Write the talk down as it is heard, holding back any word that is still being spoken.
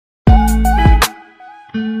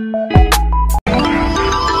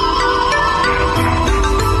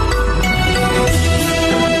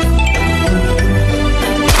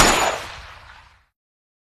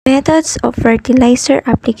Methods of fertilizer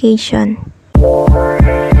application.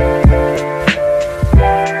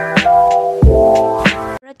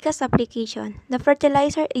 Broadcast application. The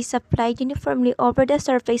fertilizer is applied uniformly over the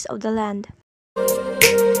surface of the land.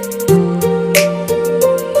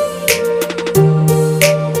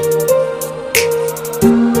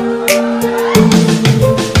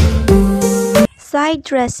 Side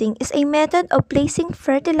dressing is a method of placing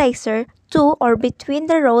fertilizer to or between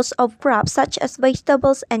the rows of crops such as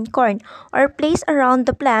vegetables and corn, or placed around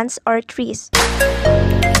the plants or trees.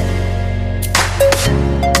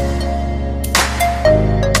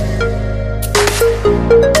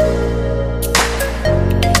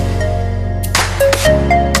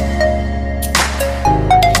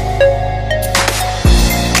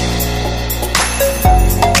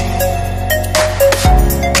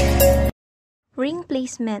 Ring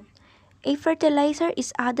placement. A fertilizer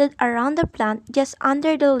is added around the plant just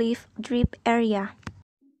under the leaf drip area.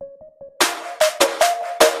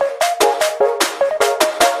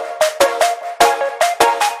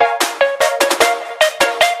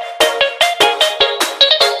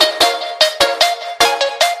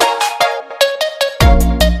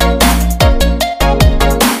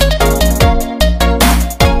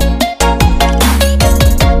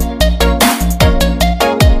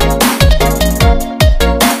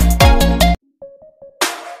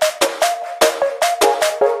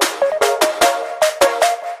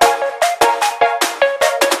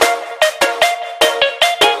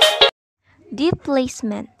 Deep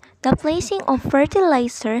placement. The placing of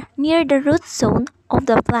fertilizer near the root zone of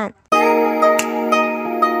the plant.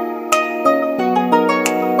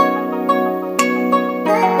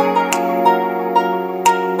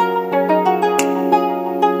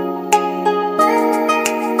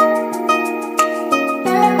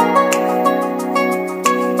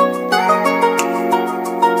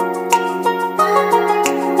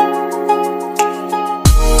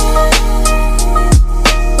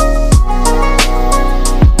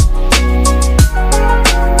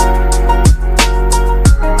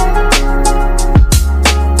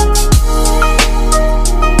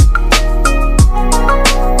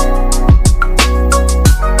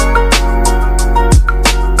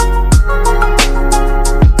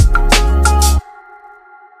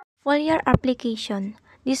 Foliar application.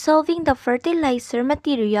 Dissolving the fertilizer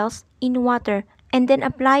materials in water and then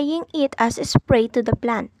applying it as a spray to the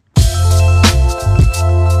plant.